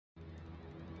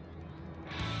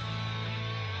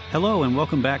Hello and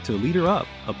welcome back to Leader Up,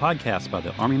 a podcast by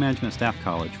the Army Management Staff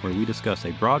College where we discuss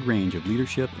a broad range of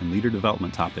leadership and leader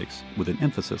development topics with an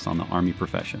emphasis on the Army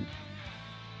profession.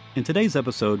 In today's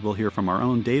episode, we'll hear from our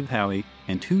own Dave Howey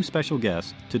and two special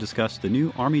guests to discuss the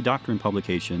new Army Doctrine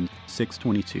Publication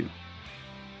 622.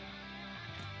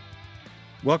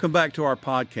 Welcome back to our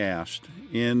podcast.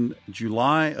 In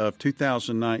July of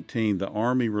 2019, the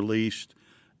Army released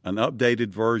an updated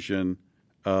version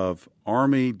of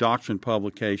Army Doctrine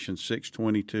Publication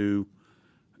 622,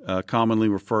 commonly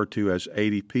referred to as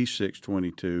ADP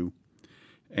 622.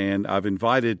 And I've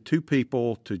invited two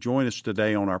people to join us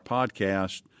today on our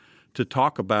podcast to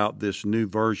talk about this new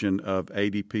version of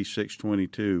ADP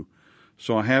 622.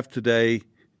 So I have today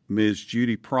Ms.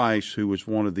 Judith Price, who was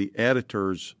one of the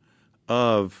editors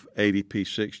of ADP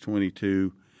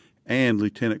 622, and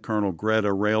Lieutenant Colonel Greta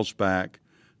Railsback,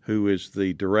 who is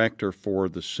the director for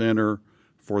the Center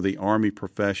for the Army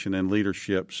Profession and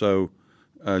Leadership. So,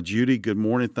 Judy, good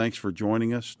morning. Thanks for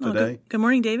joining us today. Good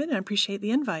morning, David. I appreciate the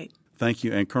invite. Thank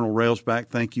you. And Colonel Railsback,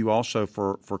 thank you also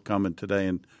for coming today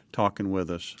and talking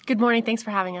with us. Good morning. Thanks for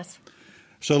having us.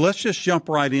 So let's just jump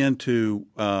right into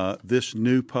this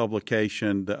new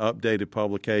publication, the updated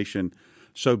publication.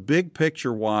 So big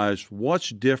picture-wise, what's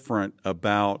different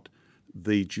about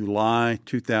the July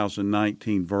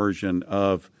 2019 version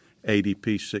of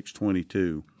ADP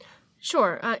 622?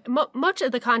 Sure. Much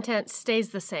of the content stays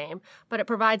the same, but it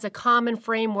provides a common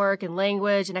framework and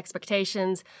language and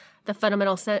expectations, the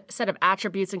fundamental set of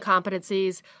attributes and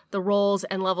competencies, the roles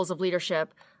and levels of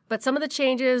leadership. But some of the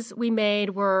changes we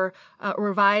made were a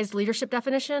revised leadership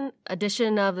definition,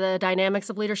 addition of the dynamics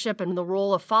of leadership and the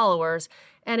role of followers,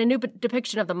 and a new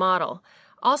depiction of the model.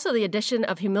 Also, the addition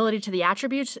of humility to the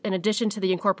attributes in addition to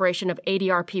the incorporation of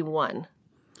ADRP 1.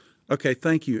 Okay,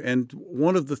 thank you. And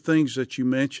one of the things that you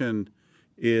mentioned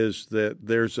is that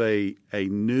there's a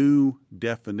new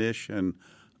definition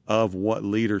of what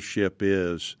leadership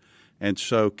is. And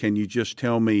so can you just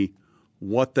tell me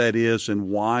what that is and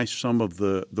why some of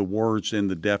the words in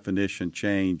the definition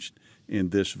changed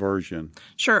in this version?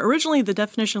 Sure. Originally, the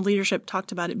definition of leadership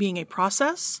talked about it being a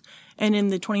process. And in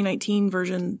the 2019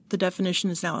 version, the definition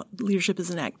is now leadership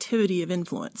is an activity of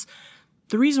influence.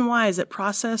 The reason why is that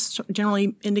process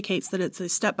generally indicates that it's a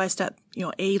step-by-step,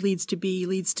 A leads to B,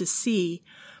 leads to C.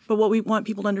 But what we want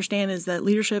people to understand is that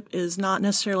leadership is not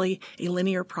necessarily a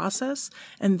linear process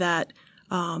and that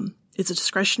it's a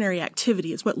discretionary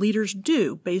activity. It's what leaders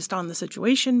do based on the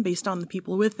situation, based on the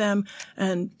people with them,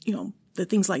 and, the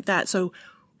things like that. So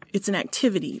it's an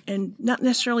activity and not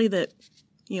necessarily that,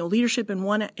 leadership in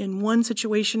one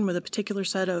situation with a particular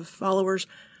set of followers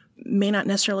may not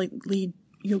necessarily lead.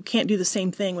 You can't do the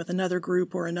same thing with another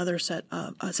group or another set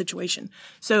of situation.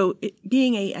 So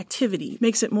being a activity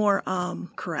makes it more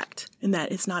correct in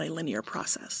that it's not a linear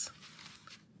process.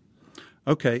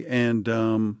 Okay, and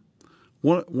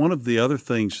one of the other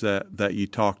things that you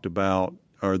talked about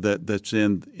or that's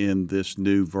in this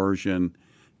new version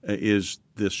is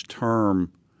this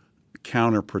term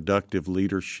counterproductive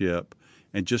leadership,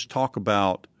 and just talk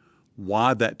about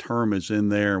why that term is in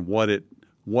there and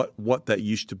what that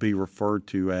used to be referred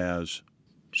to as.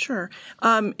 Sure.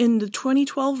 In the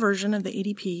 2012 version of the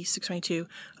ADP 622,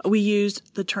 we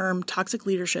used the term toxic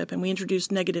leadership and we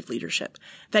introduced negative leadership.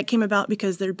 That came about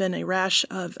because there had been a rash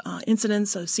of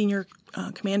incidents of senior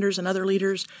commanders and other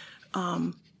leaders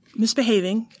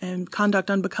misbehaving and conduct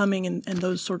unbecoming and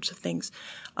those sorts of things.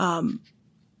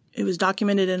 It was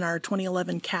documented in our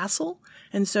 2011 CAPL.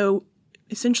 And so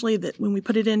essentially that when we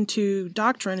put it into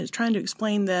doctrine, it's trying to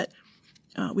explain that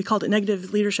we called it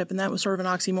negative leadership, and that was sort of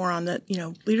an oxymoron that,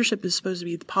 leadership is supposed to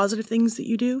be the positive things that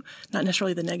you do, not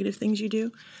necessarily the negative things you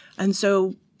do. And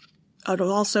so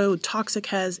also toxic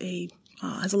has a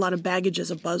lot of baggage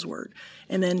as a buzzword,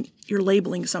 and then you're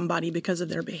labeling somebody because of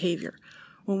their behavior.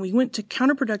 When we went to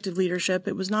counterproductive leadership,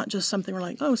 it was not just something we're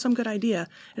like, oh, some good idea.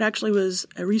 It actually was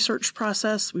a research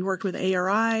process. We worked with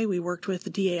ARI, we worked with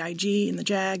the DAIG and the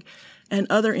JAG, and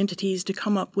other entities to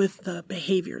come up with the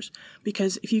behaviors.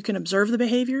 Because if you can observe the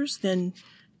behaviors, then,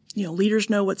 leaders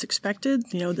know what's expected,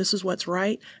 this is what's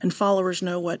right, and followers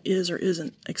know what is or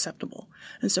isn't acceptable.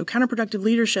 And so counterproductive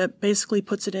leadership basically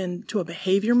puts it into a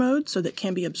behavior mode so that it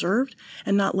can be observed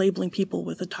and not labeling people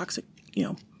with a toxic,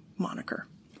 moniker.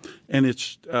 And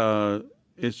is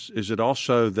it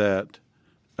also that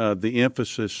the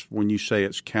emphasis, when you say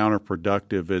it's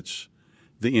counterproductive, it's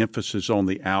the emphasis on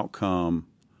the outcome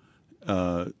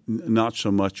not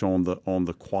so much on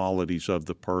the qualities of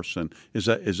the person. Is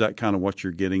that kind of what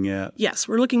you're getting at? Yes,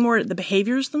 we're looking more at the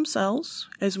behaviors themselves.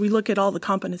 As we look at all the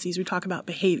competencies, we talk about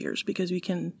behaviors because you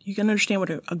can understand what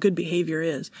a good behavior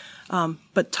is.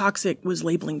 But toxic was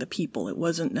labeling the people. It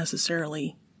wasn't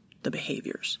necessarily the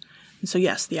behaviors. And so,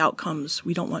 yes, the outcomes,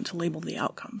 we don't want to label the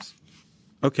outcomes.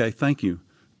 Okay, thank you.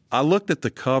 I looked at the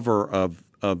cover of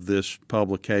this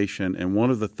publication, and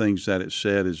one of the things that it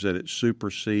said is that it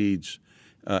supersedes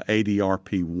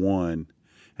ADRP 1.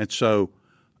 And so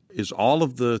is all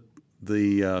of the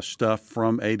stuff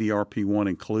from ADRP 1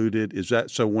 included? Is that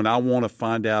so when I want to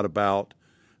find out about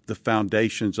the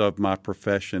foundations of my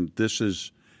profession, this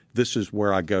is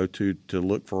where I go to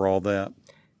look for all that?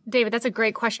 David, that's a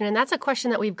great question. And that's a question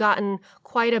that we've gotten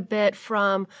quite a bit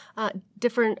from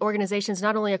different organizations,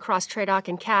 not only across TRADOC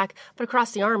and CAC, but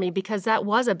across the Army, because that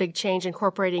was a big change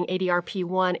incorporating ADRP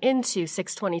 1 into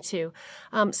 622.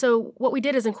 So what we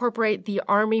did is incorporate the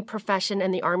Army profession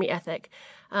and the Army ethic.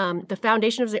 The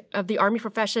foundation of the Army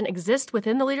profession exists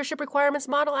within the leadership requirements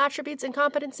model attributes and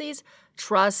competencies: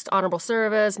 trust, honorable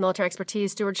service, military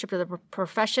expertise, stewardship of the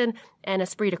profession, and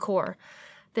esprit de corps.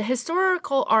 The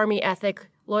historical Army ethic,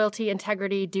 loyalty,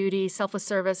 integrity, duty, selfless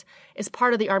service, is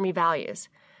part of the Army values.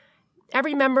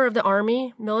 Every member of the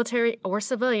Army, military or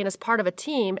civilian, is part of a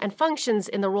team and functions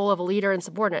in the role of a leader and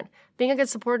subordinate. Being a good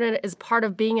subordinate is part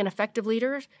of being an effective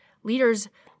leader. Leaders,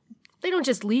 they don't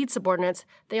just lead subordinates,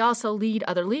 they also lead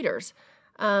other leaders.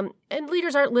 And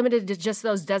leaders aren't limited to just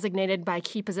those designated by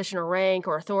key position or rank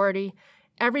or authority.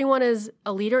 Everyone is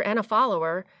a leader and a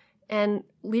follower. And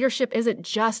leadership isn't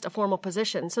just a formal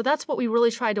position. So that's what we really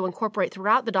tried to incorporate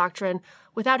throughout the doctrine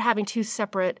without having two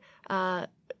separate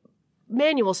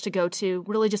manuals to go to,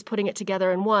 really just putting it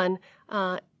together in one,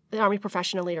 the Army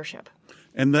profession and leadership.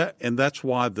 And that's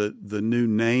why the new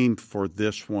name for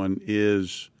this one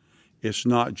is, it's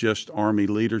not just Army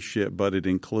leadership, but it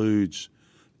includes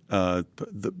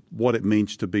what it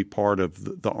means to be part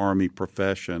of the Army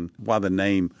profession, why the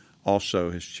name also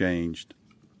has changed.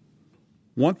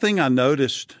 One thing I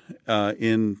noticed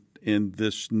in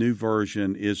this new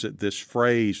version is that this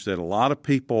phrase that a lot of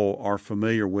people are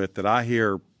familiar with, that I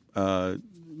hear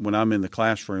when I'm in the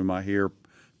classroom, I hear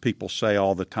people say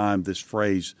all the time, this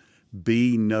phrase,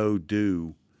 be, no,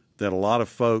 do, that a lot of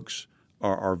folks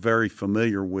are very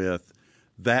familiar with,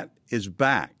 that is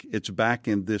back. It's back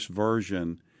in this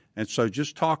version. And so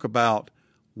just talk about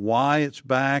why it's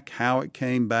back, how it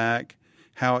came back,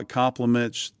 how it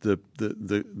complements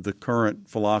the current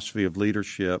philosophy of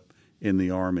leadership in the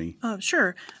Army.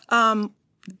 Sure.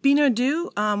 Be no do,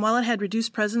 while it had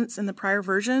reduced presence in the prior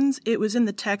versions, it was in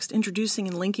the text introducing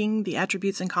and linking the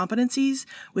attributes and competencies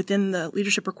within the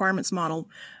leadership requirements model.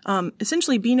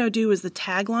 Essentially, be no do is the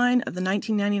tagline of the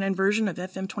 1999 version of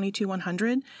FM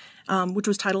 22100, which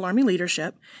was titled Army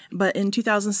Leadership. But in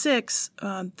 2006,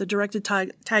 the directed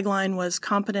tagline was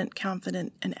competent,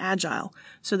 confident, and agile.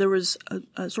 So there was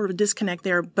a sort of a disconnect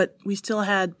there, but we still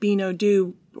had be no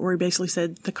do, where he basically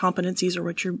said the competencies are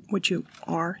what you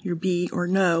are, your be or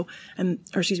know,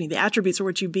 the attributes are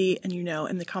what you be and you know,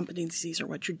 and the competencies are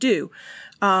what you do.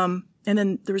 And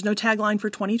then there was no tagline for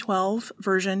 2012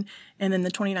 version, and then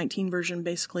the 2019 version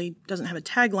basically doesn't have a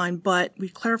tagline, but we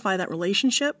clarify that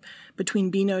relationship between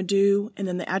be, no, do, and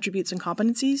then the attributes and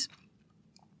competencies.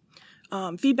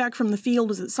 Feedback from the field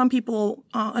was that some people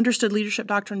understood leadership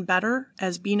doctrine better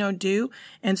as be, no, do,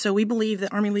 and so we believe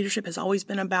that Army leadership has always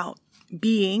been about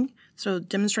being, so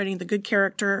demonstrating the good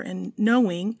character, and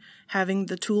knowing, having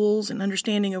the tools and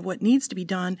understanding of what needs to be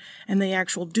done, and the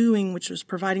actual doing, which was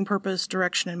providing purpose,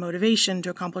 direction, and motivation to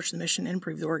accomplish the mission and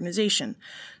improve the organization.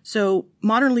 So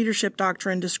modern leadership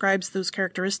doctrine describes those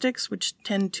characteristics which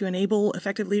tend to enable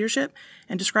effective leadership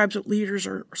and describes what leaders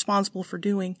are responsible for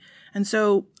doing. And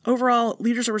so overall,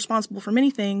 leaders are responsible for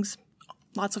many things,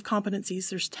 lots of competencies.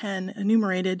 There's 10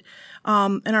 enumerated.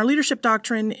 And our leadership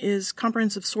doctrine is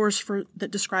comprehensive source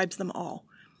that describes them all.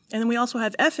 And then we also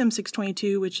have FM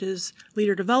 622, which is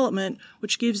leader development,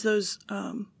 which gives those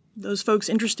folks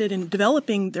interested in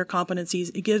developing their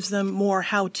competencies, it gives them more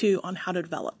how-to on how to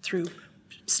develop through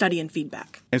study and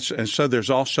feedback. And so there's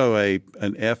also a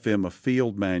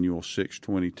field manual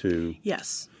 622.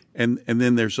 Yes. And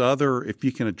then there's other, if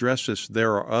you can address this,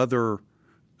 there are other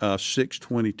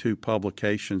 622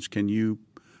 publications. Can you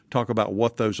talk about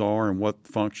what those are and what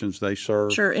functions they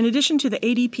serve? Sure. In addition to the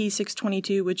ADP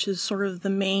 622, which is sort of the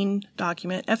main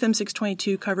document, FM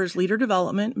 622 covers leader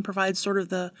development and provides sort of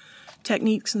the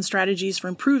techniques and strategies for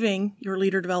improving your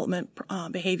leader development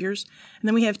behaviors. And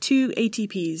then we have 2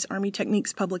 ATPs, Army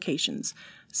Techniques Publications.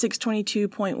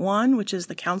 622.1, which is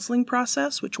the counseling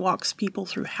process, which walks people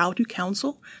through how to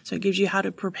counsel. So it gives you how to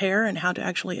prepare and how to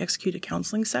actually execute a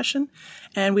counseling session.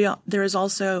 And there is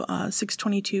also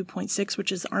 622.6,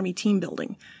 which is Army team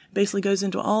building. Basically goes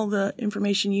into all the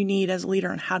information you need as a leader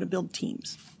on how to build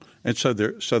teams. And so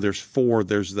there's 4.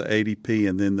 There's the ADP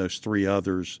and then those 3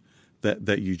 others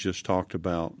that you just talked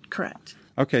about. Correct.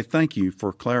 Okay, thank you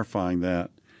for clarifying that.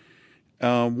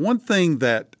 One thing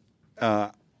that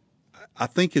I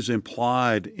think is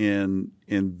implied in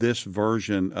this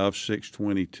version of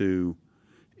 622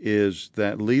 is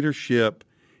that leadership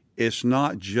is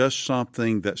not just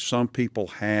something that some people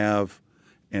have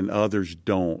and others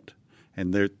don't.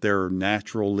 And there are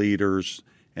natural leaders,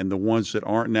 and the ones that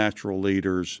aren't natural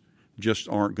leaders just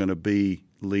aren't going to be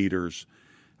leaders.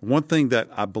 One thing that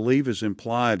I believe is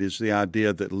implied is the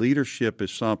idea that leadership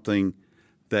is something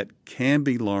that can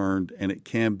be learned and it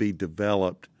can be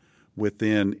developed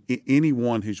within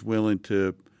anyone who's willing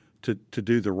to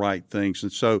do the right things.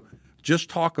 And so just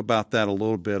talk about that a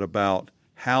little bit, about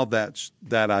how that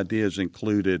idea is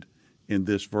included in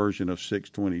this version of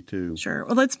 622. Sure.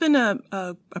 Well, that's been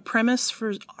a premise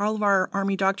for all of our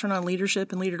Army doctrine on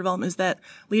leadership and leader development, is that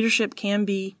leadership can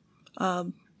be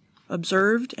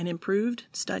observed and improved,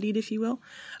 studied, if you will,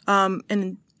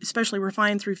 and especially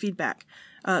refined through feedback.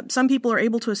 Some people are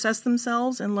able to assess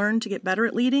themselves and learn to get better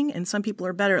at leading, and some people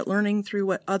are better at learning through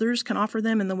what others can offer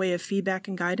them in the way of feedback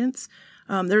and guidance.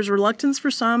 There's reluctance for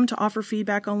some to offer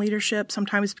feedback on leadership,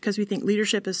 sometimes because we think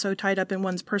leadership is so tied up in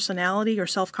one's personality or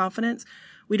self-confidence.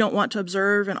 We don't want to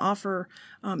observe and offer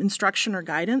instruction or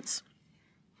guidance.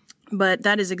 But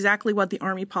that is exactly what the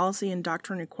Army policy and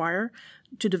doctrine require,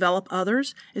 to develop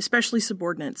others, especially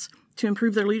subordinates, to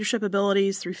improve their leadership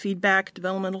abilities through feedback,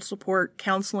 developmental support,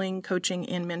 counseling, coaching,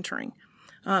 and mentoring.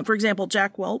 For example,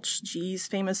 Jack Welch, GE's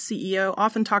famous CEO,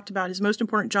 often talked about his most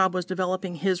important job was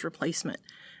developing his replacement.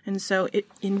 And so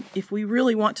if we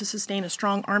really want to sustain a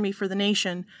strong Army for the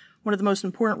nation, one of the most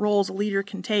important roles a leader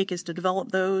can take is to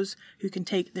develop those who can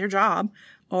take their job,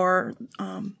 or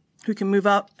who can move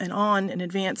up and on and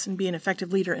advance and be an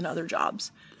effective leader in other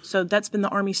jobs. So that's been the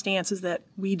Army stance, is that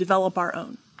we develop our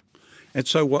own. And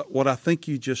so what I think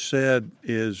you just said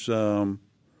is,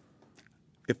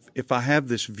 if I have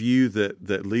this view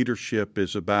that leadership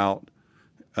is about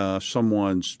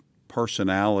someone's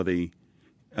personality,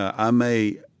 I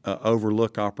may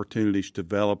overlook opportunities to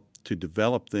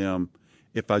develop them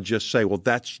if I just say, well,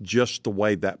 that's just the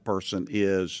way that person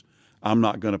is. I'm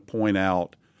not going to point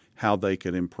out how they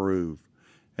could improve.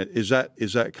 Is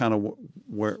that kind of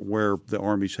where the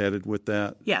Army's headed with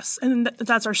that? Yes, and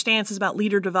that's our stance, is about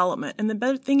leader development. And the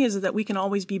better thing is that we can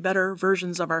always be better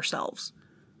versions of ourselves.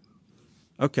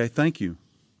 Okay, thank you.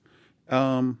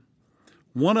 One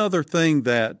other thing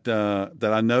that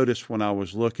I noticed when I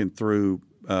was looking through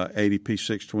ADP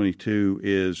 622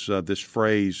 is this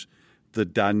phrase, the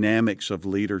dynamics of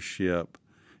leadership.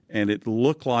 And it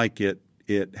looked like it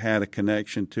had a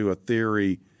connection to a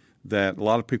theory that a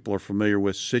lot of people are familiar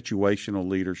with, situational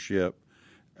leadership.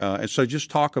 And so just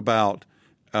talk about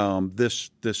this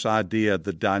idea,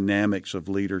 the dynamics of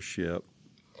leadership.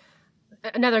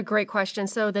 Another great question.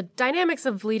 So the dynamics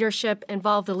of leadership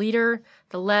involve the leader,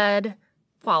 the led,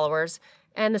 followers,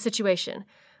 and the situation.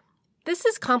 This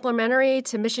is complementary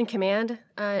to mission command,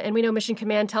 and we know mission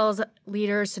command tells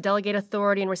leaders to delegate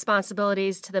authority and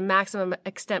responsibilities to the maximum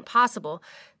extent possible.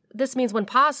 This means when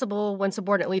possible, when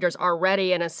subordinate leaders are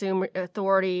ready and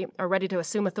ready to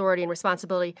assume authority and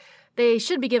responsibility, they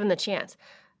should be given the chance.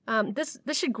 This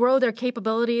should grow their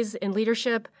capabilities in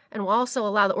leadership and will also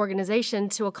allow the organization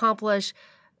to accomplish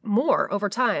more over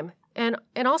time, and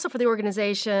also for the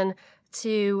organization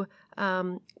to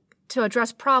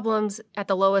address problems at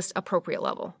the lowest appropriate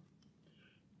level.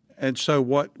 And so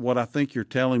what I think you're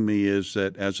telling me is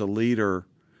that as a leader,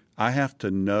 I have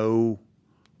to know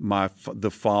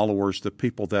the followers, the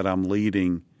people that I'm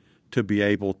leading, to be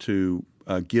able to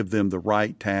give them the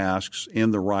right tasks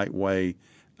in the right way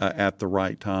at the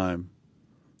right time.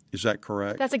 Is that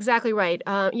correct? That's exactly right.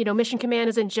 Mission command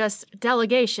isn't just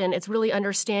delegation. It's really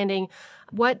understanding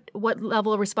what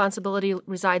level of responsibility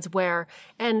resides where,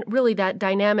 and really that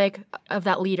dynamic of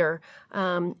that leader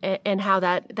and how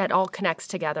that all connects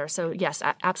together. So, yes,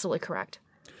 absolutely correct.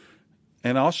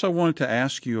 And I also wanted to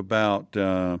ask you about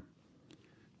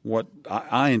what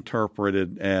I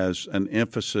interpreted as an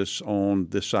emphasis on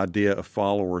this idea of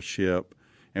followership.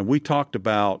 And we talked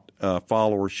about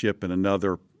followership in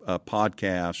another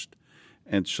podcast.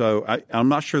 And so I'm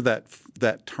not sure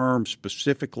that term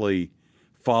specifically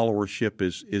followership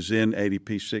is in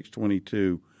ADP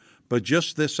 622, but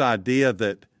just this idea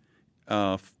that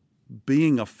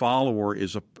being a follower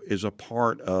is a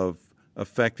part of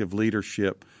effective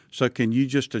leadership. So can you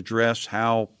just address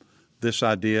how this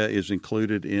idea is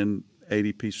included in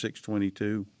ADP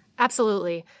 622?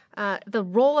 Absolutely. The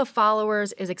role of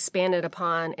followers is expanded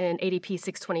upon in ADP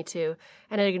 622,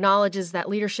 and it acknowledges that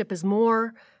leadership is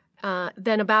more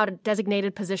than about a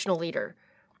designated positional leader.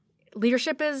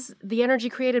 Leadership is the energy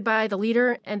created by the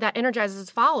leader, and that energizes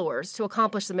followers to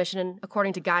accomplish the mission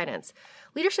according to guidance.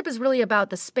 Leadership is really about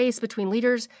the space between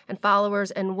leaders and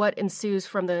followers and what ensues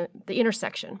from the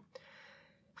intersection.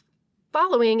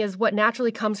 Following is what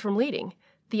naturally comes from leading.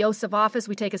 The oaths of office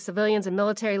we take as civilians and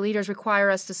military leaders require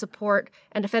us to support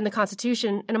and defend the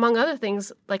Constitution, and among other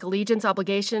things, like allegiance,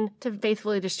 obligation to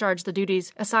faithfully discharge the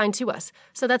duties assigned to us.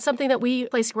 So that's something that we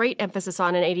place great emphasis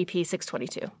on in ADP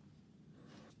 622.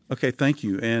 Okay, thank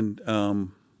you. And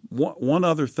one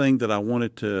other thing that I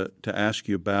wanted to ask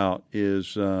you about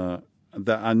is that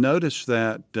I noticed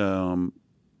that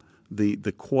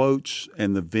the quotes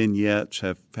and the vignettes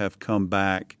have come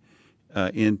back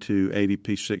into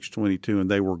ADP 622,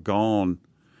 and they were gone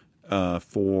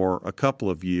for a couple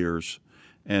of years.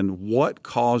 And what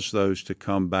caused those to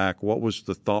come back? What was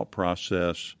the thought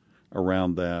process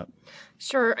around that?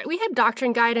 Sure. We had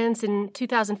doctrine guidance in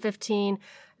 2015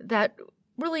 that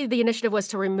really the initiative was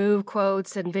to remove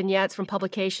quotes and vignettes from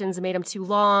publications and made them too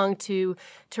long, too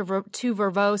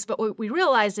verbose. But what we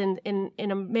realized in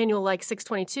a manual like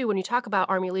 622, when you talk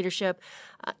about Army leadership,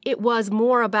 it was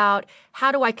more about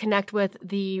how do I connect with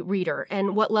the reader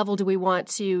and what level do we want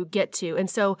to get to. And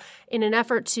so in an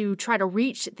effort to try to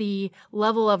reach the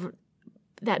level of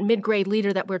that mid-grade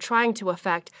leader that we're trying to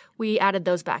affect, we added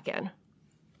those back in.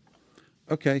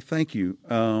 Okay, thank you.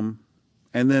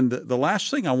 And then the last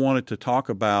thing I wanted to talk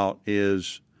about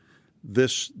is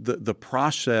the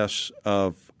process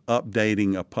of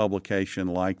updating a publication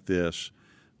like this.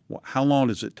 How long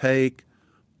does it take?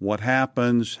 What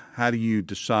happens? How do you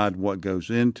decide what goes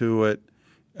into it?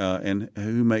 And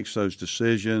who makes those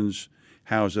decisions?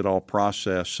 How is it all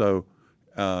processed? So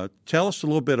tell us a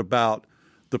little bit about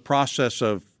the process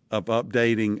of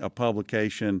updating a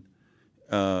publication,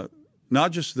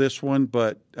 not just this one,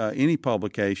 but any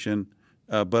publication,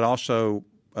 but also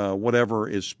whatever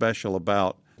is special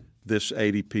about this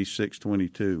ADP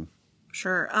 622.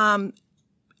 Sure.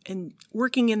 And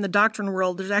working in the doctrine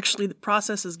world, there's actually the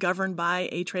process is governed by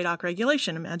a TRADOC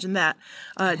regulation. Imagine that.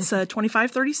 It's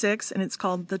 2536, and it's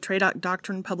called the TRADOC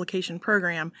Doctrine Publication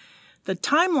Program. The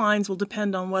timelines will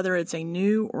depend on whether it's a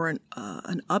new or an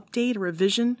update, a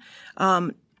revision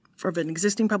of an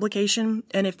existing publication,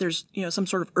 and if there's some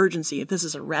sort of urgency. If this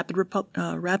is a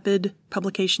rapid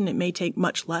publication, it may take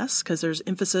much less because there's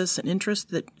emphasis and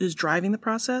interest that is driving the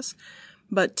process.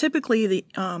 But typically, the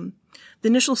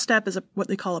initial step is what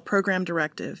they call a program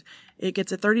directive. It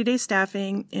gets a 30-day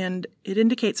staffing, and it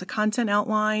indicates a content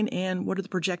outline and what are the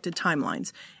projected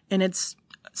timelines. And it's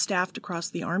staffed across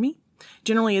the Army.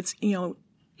 Generally, it's,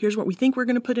 here's what we think we're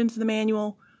going to put into the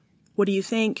manual. What do you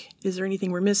think? Is there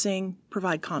anything we're missing?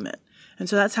 Provide comment. And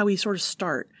so that's how we sort of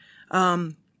start.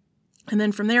 And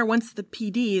then from there, once the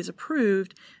PD is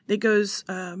approved, it goes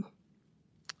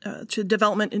to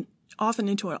development, often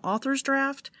into an author's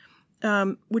draft,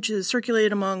 which is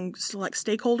circulated among select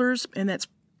stakeholders, and that's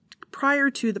prior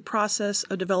to the process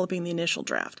of developing the initial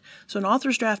draft. So an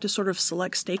author's draft is sort of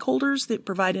select stakeholders that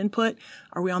provide input.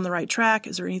 Are we on the right track?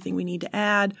 Is there anything we need to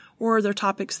add? Or are there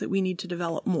topics that we need to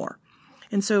develop more?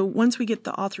 And so once we get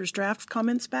the author's draft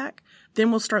comments back,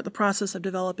 then we'll start the process of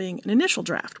developing an initial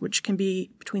draft, which can be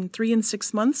between 3 and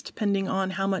 6 months, depending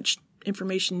on how much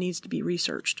information needs to be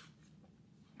researched.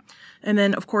 And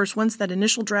then, of course, once that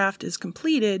initial draft is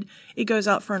completed, it goes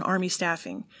out for an Army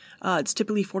staffing. It's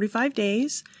typically 45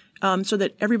 days, so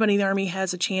that everybody in the Army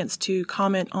has a chance to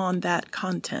comment on that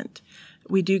content.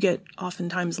 We do get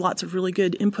oftentimes lots of really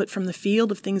good input from the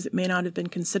field of things that may not have been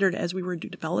considered as we were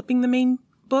developing the main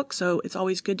book, so it's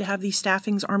always good to have these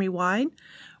staffings Army-wide.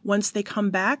 Once they come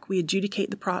back, we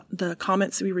adjudicate the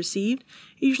comments that we received.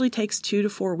 It usually takes 2 to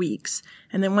 4 weeks.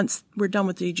 And then once we're done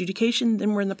with the adjudication,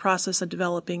 then we're in the process of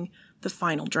developing the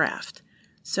final draft.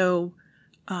 So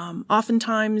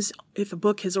oftentimes, if a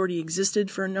book has already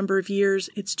existed for a number of years,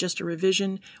 it's just a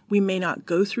revision. We may not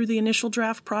go through the initial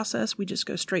draft process. We just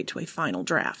go straight to a final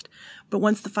draft. But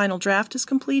once the final draft is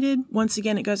completed, once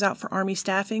again, it goes out for Army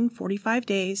staffing, 45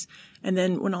 days. And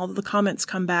then when all of the comments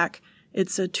come back,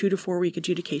 it's a 2 to 4 week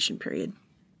adjudication period.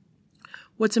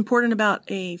 What's important about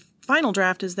a final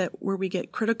draft is that where we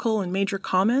get critical and major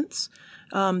comments,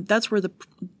 that's where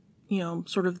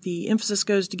sort of the emphasis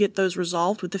goes to get those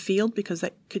resolved with the field because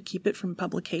that could keep it from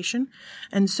publication.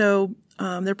 And so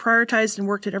they're prioritized and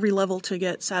worked at every level to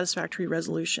get satisfactory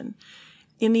resolution.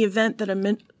 In the event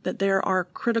that there are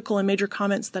critical and major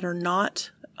comments that are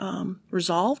not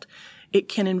resolved, it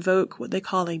can invoke what they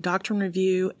call a doctrine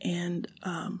review and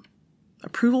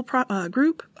approval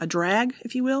group, a drag,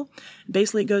 if you will.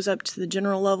 Basically, it goes up to the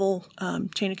general level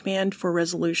chain of command for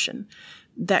resolution.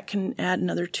 That can add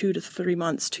another 2 to 3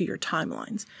 months to your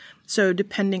timelines. So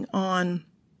depending on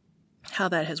how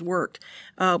that has worked.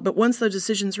 But once those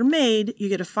decisions are made, you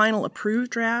get a final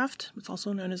approved draft. It's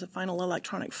also known as a final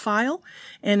electronic file.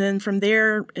 And then from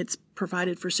there, it's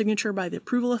provided for signature by the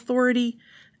approval authority,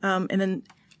 and then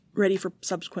ready for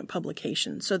subsequent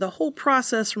publication. So the whole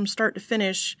process from start to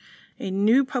finish, a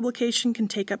new publication can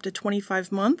take up to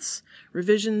 25 months.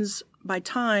 Revisions by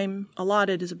time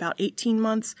allotted is about 18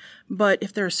 months, but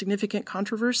if there are significant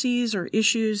controversies or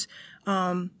issues,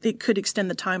 it could extend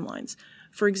the timelines.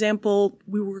 For example,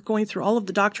 we were going through all of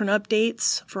the doctrine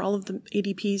updates for all of the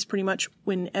ADPs pretty much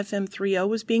when FM 3.0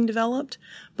 was being developed,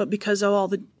 but because of all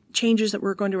the changes that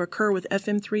were going to occur with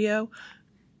FM 3.0,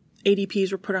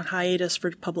 ADPs were put on hiatus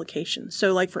for publication.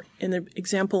 So like in the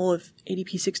example of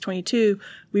ADP 622,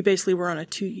 we basically were on a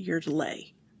 2-year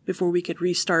delay before we could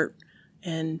restart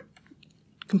and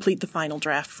complete the final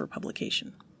draft for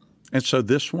publication. And so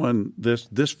this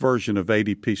version of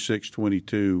ADP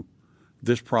 622,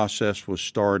 this process was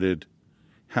started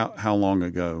how long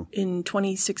ago? In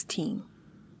 2016.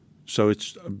 So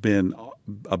it's been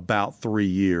about 3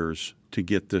 years to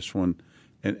get this one,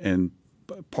 and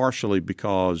partially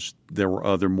because there were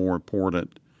other more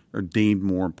important or deemed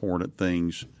more important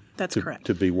things correct.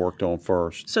 To be worked on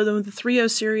first. So the 3.0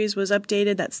 series was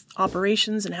updated. That's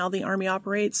operations and how the Army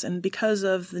operates. And because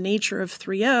of the nature of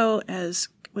 3.0 as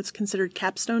what's considered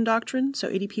capstone doctrine, so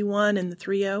ADP 1 and the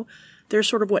 3.0, they're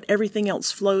sort of what everything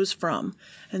else flows from.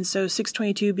 And so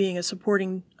 622 being a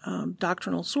supporting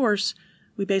doctrinal source,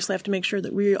 we basically have to make sure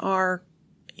that we are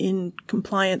in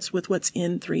compliance with what's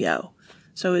in 3.0.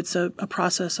 So it's a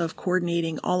process of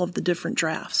coordinating all of the different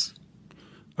drafts.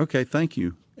 Okay, thank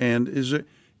you. And is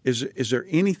there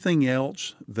anything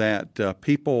else that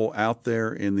people out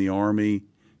there in the Army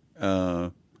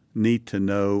need to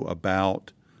know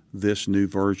about this new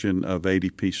version of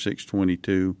ADP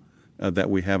 622 that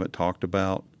we haven't talked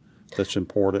about that's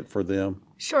important for them?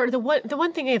 Sure. The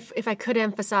one thing, if I could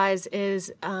emphasize,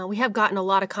 is we have gotten a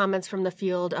lot of comments from the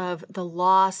field of the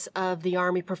loss of the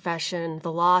Army profession,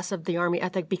 the loss of the Army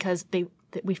ethic, because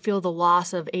we feel the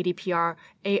loss of ADP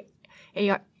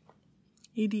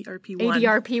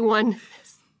 1.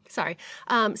 Sorry.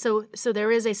 So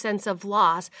there is a sense of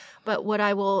loss. But what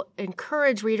I will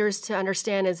encourage readers to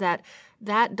understand is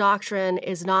that doctrine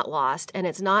is not lost, and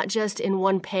it's not just in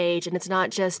one page, and it's not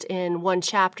just in one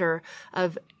chapter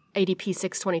of ADP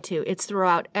 622. It's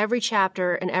throughout every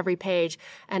chapter and every page.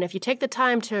 And if you take the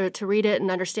time to read it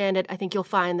and understand it, I think you'll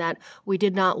find that we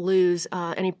did not lose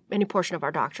any portion of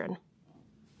our doctrine.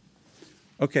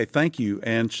 Okay, thank you.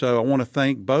 And so I want to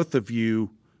thank both of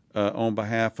you on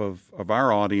behalf of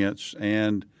our audience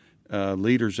and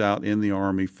leaders out in the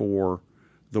Army for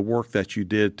the work that you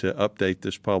did to update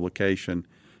this publication,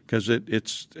 because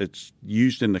it's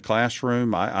used in the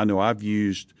classroom. I know I've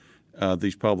used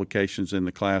these publications in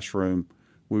the classroom.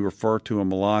 We refer to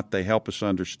them a lot. They help us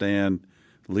understand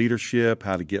leadership,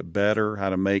 how to get better, how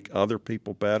to make other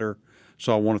people better.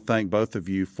 So I want to thank both of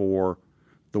you for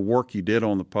the work you did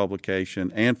on the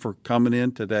publication and for coming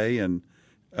in today and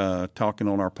talking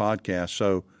on our podcast.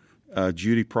 So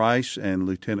Judith Price and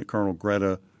Lieutenant Colonel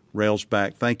Greta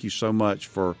Railsback, thank you so much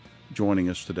for joining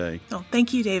us today. Oh,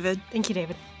 thank you, David. Thank you,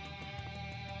 David.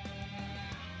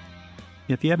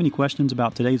 If you have any questions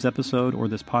about today's episode or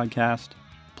this podcast,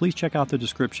 please check out the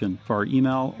description for our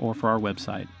email or for our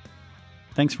website.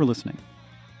 Thanks for listening.